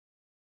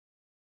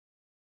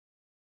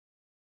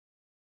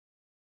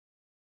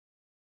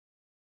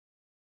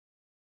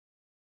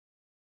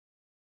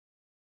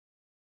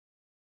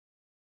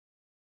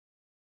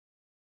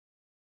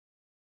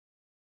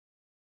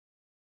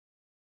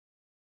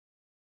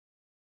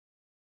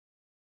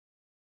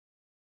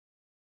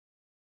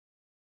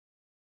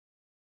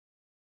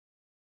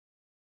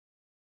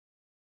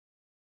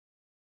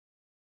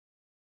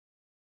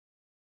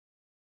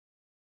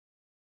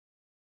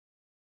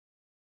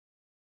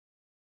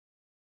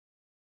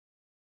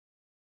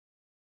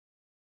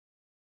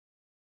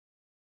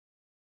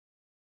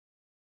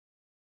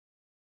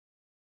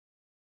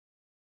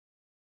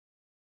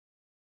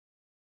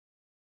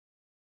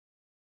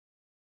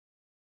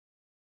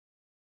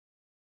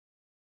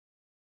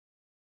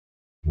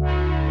You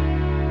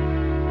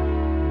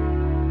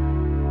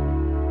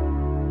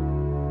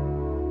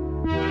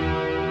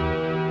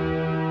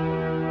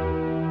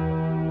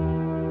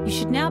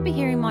should now be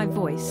hearing my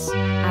voice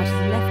out of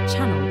the left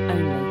channel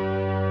only.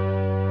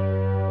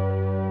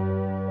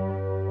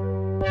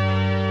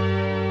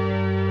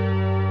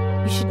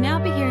 You should now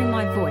be hearing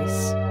my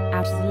voice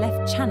out of the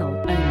left channel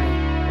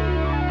only.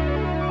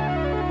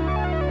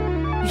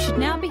 You should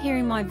now be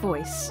hearing my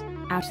voice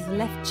out of the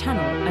left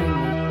channel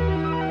only.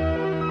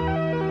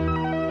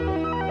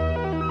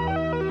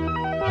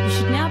 You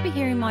should now be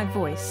hearing my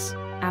voice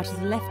out of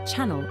the left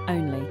channel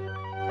only.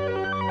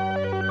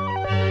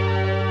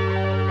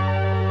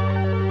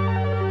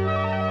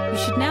 You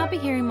should now be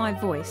hearing my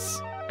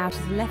voice out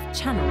of the left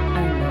channel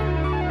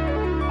only.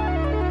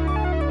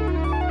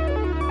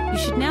 You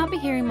should now be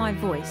hearing my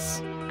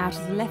voice out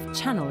of the left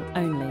channel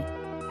only.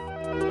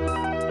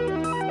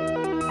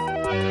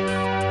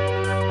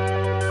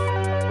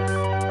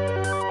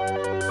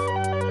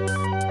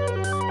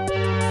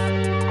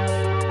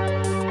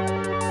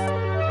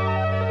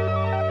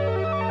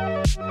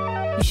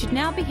 You should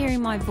now be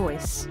hearing my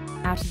voice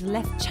out of the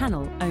left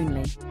channel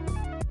only.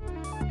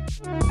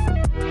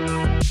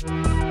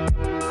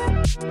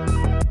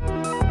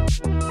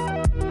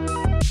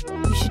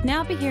 You should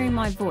now be hearing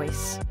my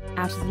voice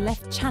out of the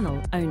left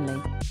channel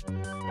only.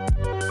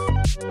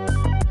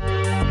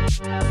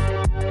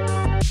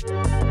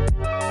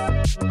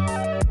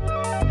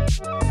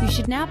 You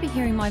should now be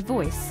hearing my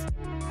voice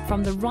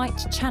from the right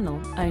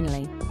channel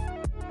only.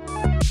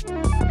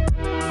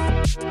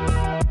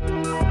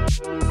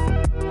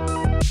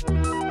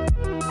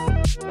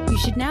 You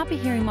should now be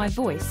hearing my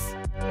voice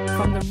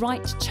from the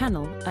right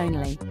channel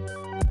only.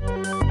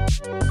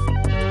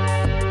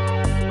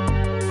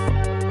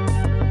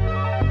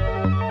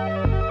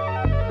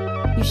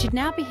 You should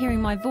now be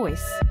hearing my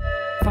voice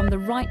from the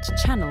right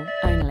channel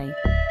only.